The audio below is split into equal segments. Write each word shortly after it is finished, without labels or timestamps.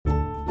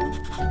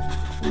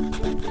Hi,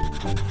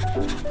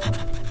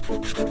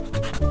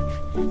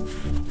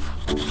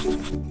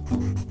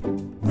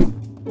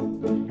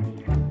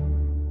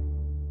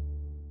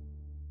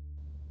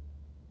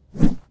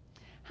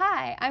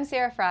 I'm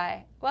Sarah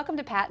Fry. Welcome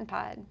to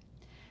PaTTANpod.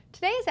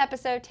 Today's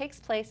episode takes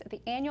place at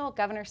the annual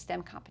Governor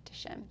STEM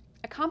competition,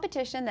 a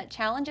competition that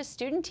challenges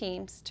student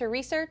teams to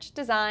research,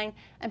 design,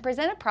 and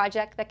present a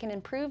project that can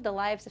improve the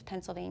lives of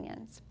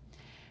Pennsylvanians.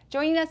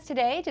 Joining us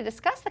today to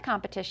discuss the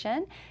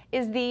competition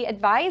is the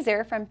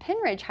advisor from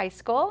Pennridge High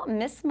School,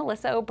 Miss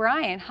Melissa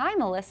O'Brien. Hi,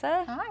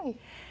 Melissa. Hi.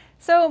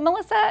 So,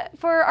 Melissa,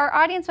 for our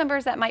audience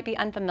members that might be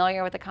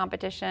unfamiliar with the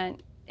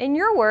competition, in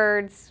your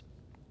words,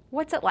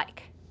 what's it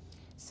like?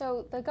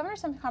 So the Governor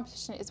STEM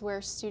competition is where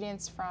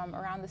students from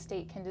around the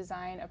state can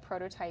design a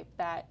prototype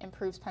that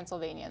improves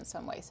Pennsylvania in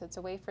some way. So it's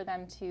a way for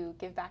them to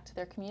give back to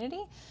their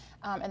community,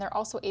 and they're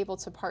also able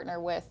to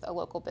partner with a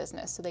local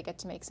business. So they get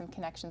to make some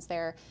connections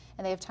there,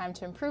 and they have time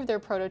to improve their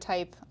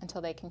prototype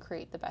until they can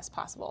create the best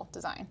possible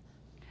design.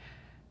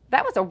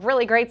 That was a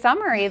really great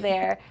summary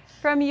there.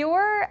 From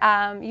your,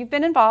 you've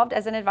been involved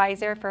as an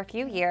advisor for a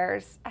few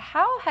years.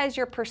 How has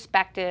your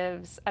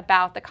perspectives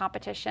about the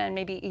competition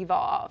maybe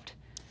evolved?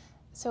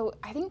 So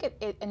I think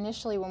it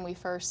initially when we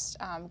first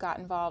got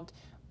involved,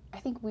 I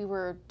think we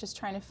were just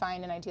trying to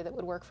find an idea that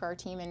would work for our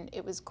team, and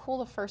it was cool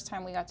the first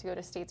time we got to go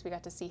to states, we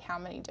got to see how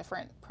many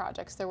different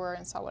projects there were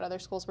and saw what other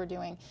schools were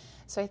doing.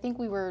 So I think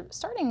we were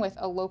starting with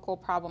a local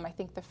problem. I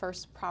think the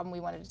first problem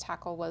we wanted to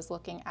tackle was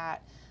looking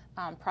at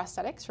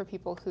prosthetics for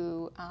people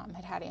who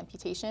had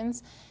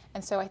amputations.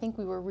 And so I think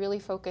we were really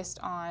focused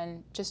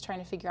on just trying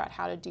to figure out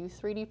how to do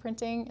 3D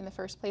printing in the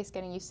first place,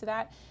 getting used to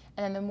that.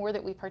 And then the more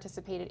that we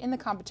participated in the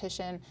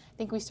competition, I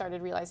think we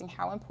started realizing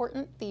how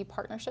important the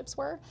partnerships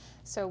were.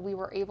 So we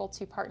were able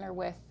to partner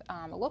with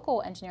a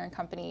local engineering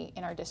company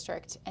in our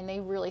district, and they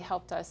really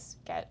helped us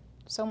get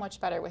so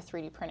much better with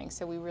 3D printing.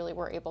 So we really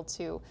were able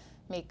to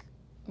make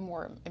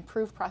more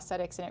improved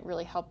prosthetics, and it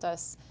really helped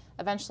us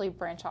eventually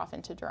branch off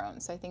into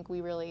drones. So I think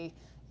we really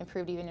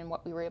improved even in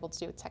what we were able to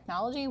do with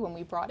technology when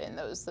we brought in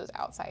those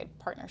outside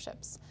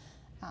partnerships.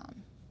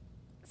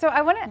 So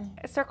I want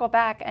to circle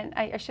back, and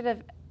I should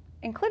have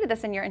included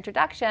this in your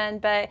introduction,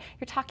 but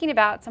you're talking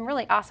about some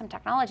really awesome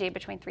technology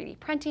between 3D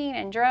printing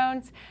and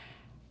drones.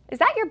 Is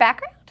that your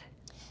background?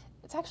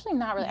 It's actually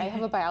not really. I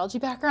have a biology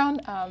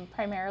background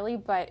primarily,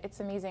 but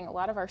it's amazing. A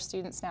lot of our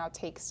students now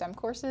take STEM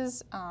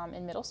courses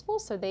in middle school,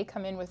 so they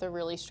come in with a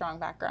really strong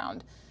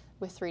background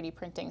with 3D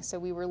printing. So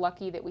we were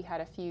lucky that we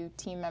had a few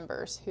team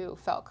members who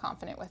felt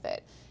confident with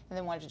it and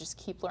then wanted to just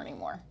keep learning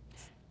more.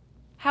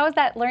 How has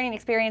that learning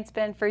experience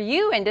been for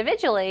you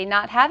individually,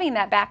 not having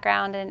that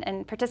background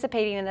and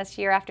participating in this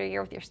year after year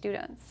with your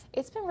students?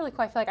 It's been really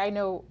cool. I feel like I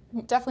know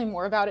definitely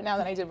more about it now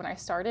than I did when I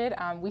started.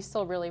 We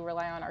still really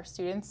rely on our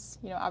students,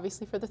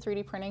 obviously for the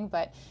 3D printing,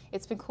 but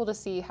it's been cool to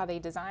see how they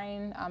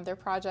design their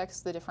projects,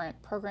 the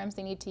different programs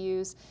they need to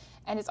use.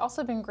 And it's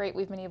also been great.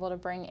 We've been able to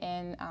bring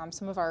in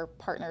some of our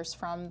partners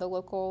from the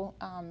local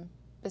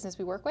business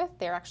we work with.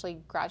 They're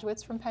actually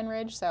graduates from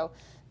Pennridge, so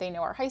they know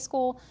our high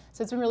school.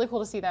 So it's been really cool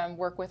to see them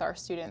work with our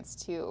students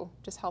to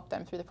just help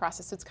them through the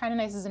process. So it's kind of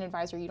nice as an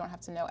advisor, you don't have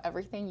to know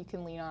everything. You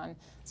can lean on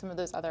some of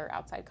those other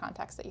outside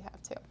contacts that you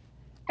have too.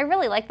 I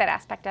really like that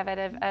aspect of it,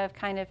 of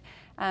kind of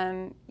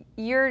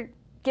you're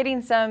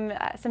getting some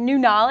new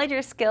knowledge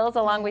or skills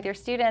along with your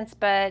students,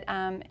 but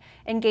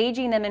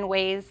engaging them in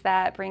ways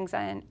that brings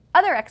in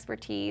other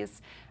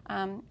expertise.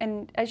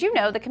 And as you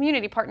know, the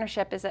community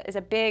partnership is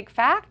a big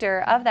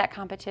factor of that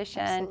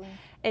competition.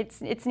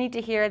 Absolutely. It's neat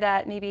to hear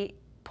that maybe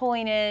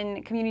pulling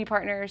in community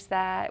partners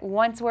that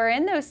once were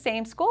in those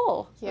same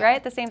school,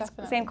 right? The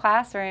same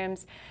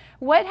classrooms.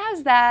 What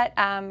has that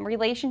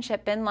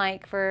relationship been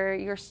like for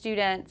your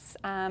students,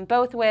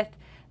 both with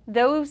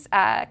those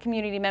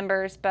community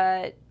members,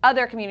 but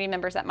other community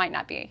members that might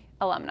not be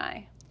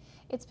alumni?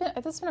 That's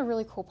been a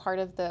really cool part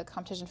of the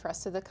competition for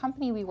us. So the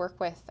company we work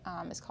with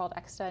is called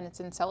Exta, and it's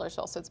in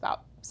Sellersville, so it's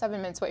about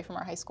 7 minutes away from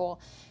our high school.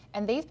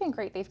 And they've been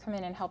great. They've come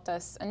in and helped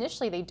us.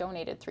 Initially, they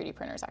donated 3D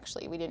printers,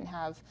 actually. We didn't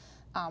have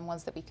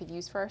ones that we could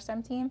use for our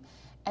STEM team.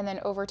 And then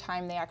over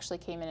time, they actually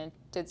came in and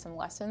did some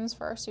lessons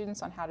for our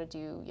students on how to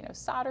do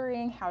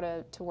soldering, how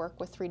to work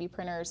with 3D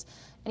printers,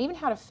 and even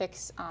how to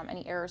fix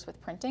any errors with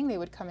printing. They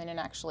would come in and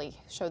actually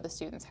show the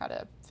students how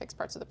to fix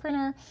parts of the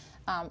printer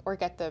or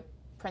get the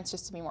prints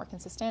just to be more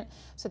consistent.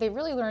 So they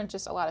really learned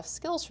just a lot of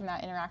skills from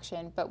that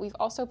interaction, but we've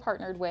also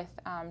partnered with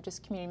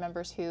just community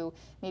members who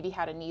maybe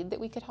had a need that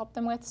we could help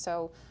them with.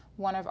 So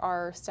one of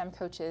our STEM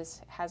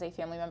coaches has a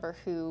family member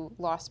who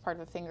lost part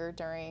of a finger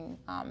during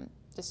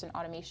just an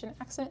automation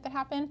accident that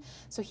happened.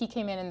 So he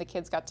came in and the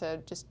kids got to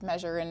just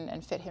measure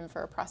and fit him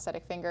for a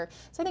prosthetic finger.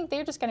 So I think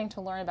they're just getting to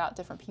learn about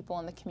different people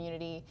in the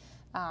community.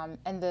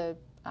 And the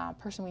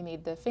person we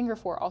made the finger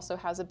for also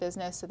has a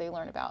business, so they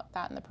learn about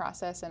that in the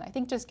process. And I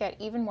think just get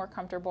even more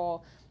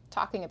comfortable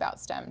talking about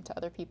STEM to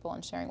other people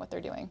and sharing what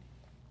they're doing.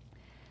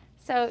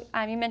 So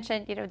you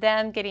mentioned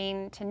them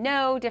getting to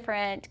know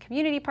different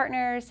community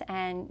partners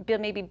and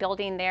maybe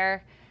building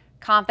their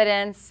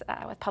confidence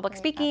with public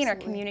speaking or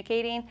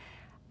communicating.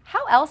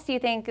 How else do you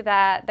think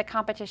that the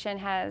competition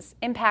has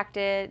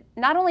impacted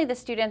not only the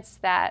students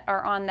that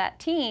are on that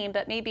team,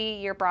 but maybe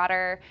your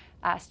broader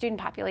student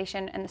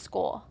population in the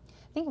school?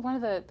 I think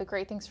one of the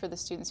great things for the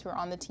students who are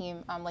on the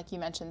team, like you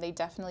mentioned, they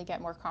definitely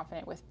get more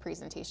confident with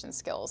presentation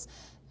skills.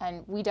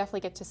 And we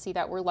definitely get to see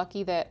that. We're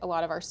lucky that a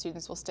lot of our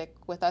students will stick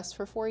with us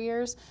for 4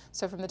 years.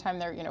 So from the time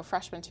they're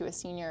freshman to a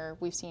senior,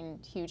 we've seen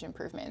huge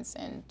improvements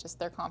in just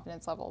their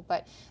confidence level.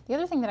 But the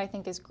other thing that I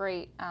think is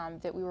great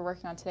that we were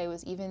working on today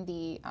was even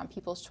the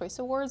People's Choice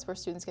Awards, where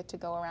students get to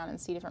go around and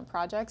see different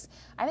projects.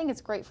 I think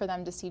it's great for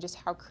them to see just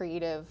how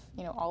creative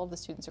all of the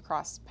students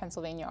across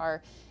Pennsylvania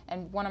are.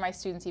 And one of my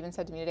students even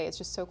said to me today, it's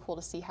just so cool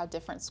to see how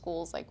different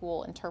schools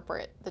will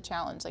interpret the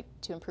challenge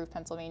to improve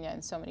Pennsylvania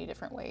in so many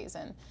different ways,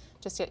 and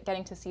just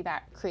getting to see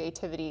that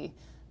creativity,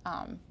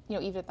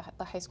 even at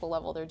the high school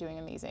level, they're doing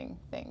amazing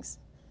things.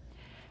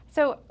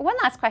 So one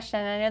last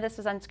question, I know this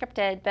was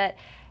unscripted, but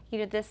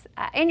this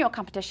annual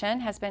competition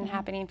has been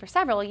happening for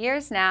several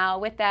years now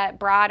with that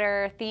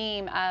broader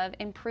theme of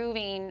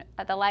improving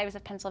the lives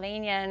of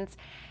Pennsylvanians.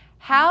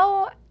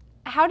 How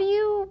do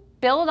you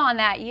build on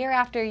that year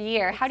after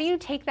year? How do you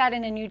take that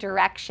in a new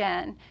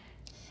direction?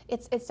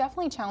 It's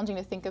definitely challenging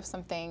to think of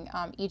something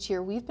each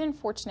year. We've been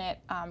fortunate.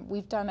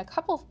 We've done a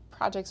couple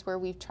projects where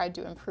we've tried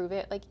to improve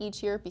it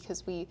each year,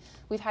 because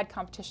we've had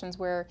competitions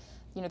where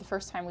the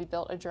first time we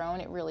built a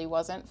drone, it really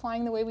wasn't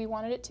flying the way we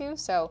wanted it to.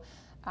 So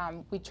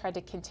we tried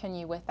to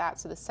continue with that.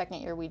 So the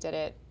second year we did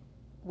it,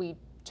 we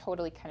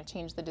totally kind of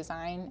changed the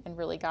design and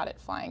really got it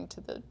flying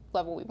to the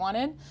level we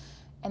wanted.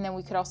 And then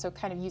we could also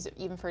kind of use it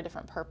even for a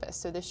different purpose.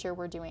 So this year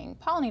we're doing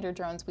pollinator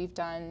drones. We've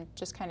done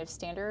just kind of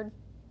standard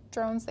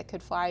drones that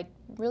could fly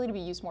really to be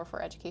used more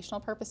for educational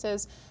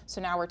purposes.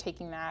 So now we're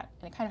taking that,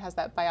 and it kind of has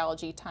that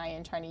biology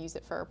tie-in, trying to use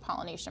it for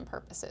pollination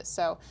purposes.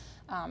 So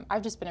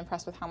I've just been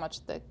impressed with how much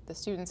the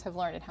students have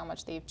learned and how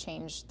much they've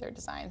changed their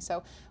design.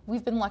 So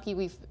we've been lucky.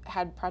 We've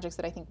had projects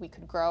that I think we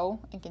could grow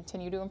and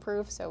continue to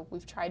improve. So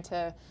we've tried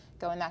to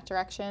go in that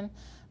direction.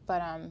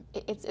 But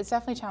it's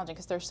definitely challenging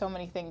because there's so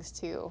many things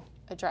to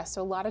address.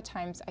 So a lot of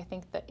times I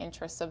think the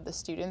interests of the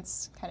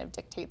students kind of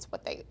dictates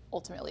what they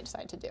ultimately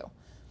decide to do.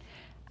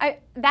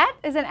 That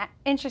is an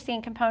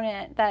interesting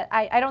component that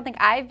I don't think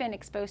I've been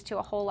exposed to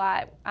a whole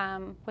lot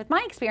with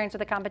my experience with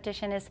the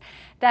competition, is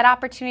that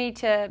opportunity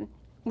to,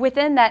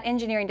 within that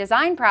engineering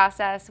design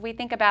process, we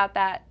think about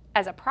that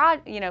as a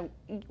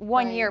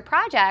one-year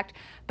project,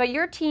 but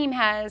your team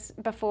has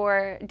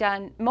before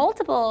done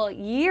multiple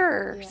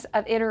years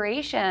of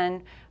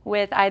iteration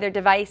with either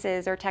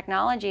devices or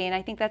technology, and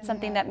I think that's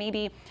something that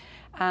maybe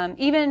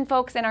even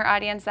folks in our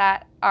audience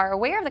that are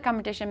aware of the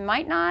competition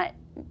might not,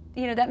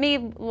 that may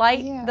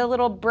light the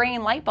little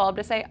brain light bulb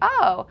to say,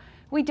 oh,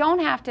 we don't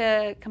have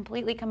to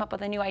completely come up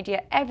with a new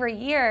idea every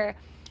year.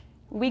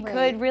 We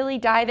could really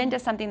dive into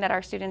something that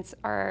our students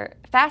are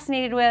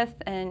fascinated with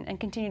and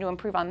continue to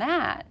improve on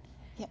that.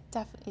 Yeah,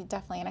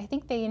 definitely. And I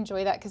think they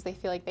enjoy that because they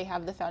feel like they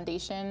have the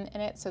foundation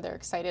in it, so they're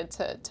excited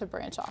to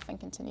branch off and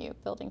continue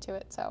building to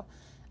it. So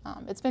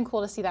it's been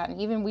cool to see that. And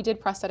even we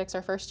did prosthetics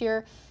our first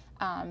year,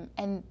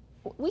 and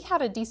we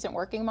had a decent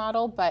working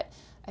model, but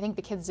I think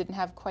the kids didn't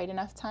have quite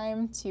enough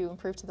time to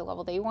improve to the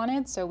level they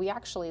wanted. So we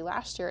actually,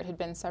 last year, it had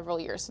been several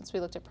years since we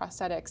looked at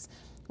prosthetics.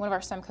 One of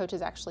our STEM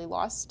coaches actually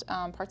lost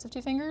parts of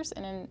 2 fingers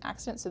in an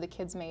accident, so the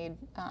kids made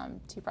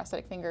 2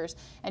 prosthetic fingers.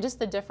 And just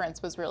the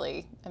difference was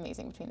really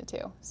amazing between the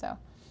two. So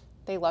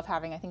they love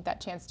having, I think, that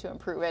chance to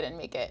improve it and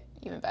make it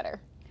even better.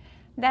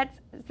 That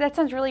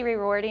sounds really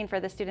rewarding for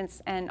the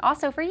students and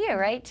also for you,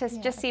 right? To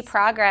just see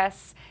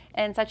progress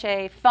in such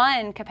a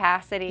fun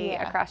capacity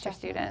across your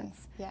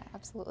students. Yeah,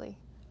 absolutely.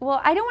 Well,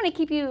 I don't want to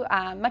keep you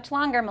much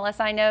longer,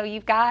 Melissa. I know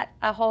you've got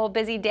a whole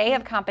busy day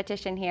of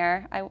competition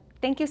here. I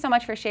thank you so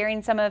much for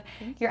sharing some of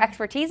your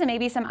expertise and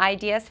maybe some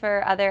ideas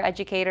for other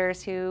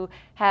educators who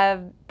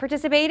have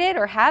participated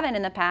or haven't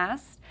in the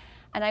past.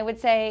 And I would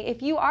say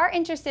if you are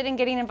interested in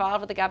getting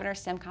involved with the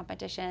Governor's STEM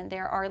competition,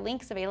 there are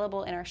links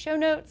available in our show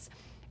notes.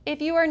 If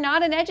you are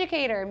not an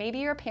educator, maybe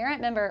you're a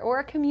parent member or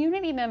a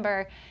community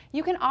member,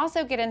 you can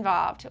also get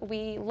involved.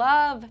 We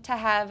love to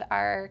have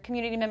our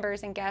community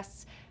members and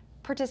guests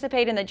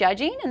participate in the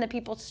judging and the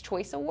People's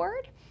Choice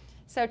Award.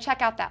 So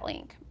check out that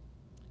link.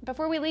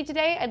 Before we leave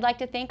today, I'd like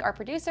to thank our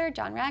producer,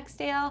 John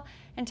Ragsdale,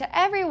 and to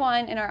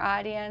everyone in our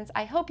audience.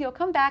 I hope you'll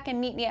come back and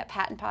meet me at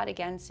PaTTAnpod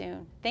again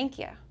soon. Thank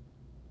you.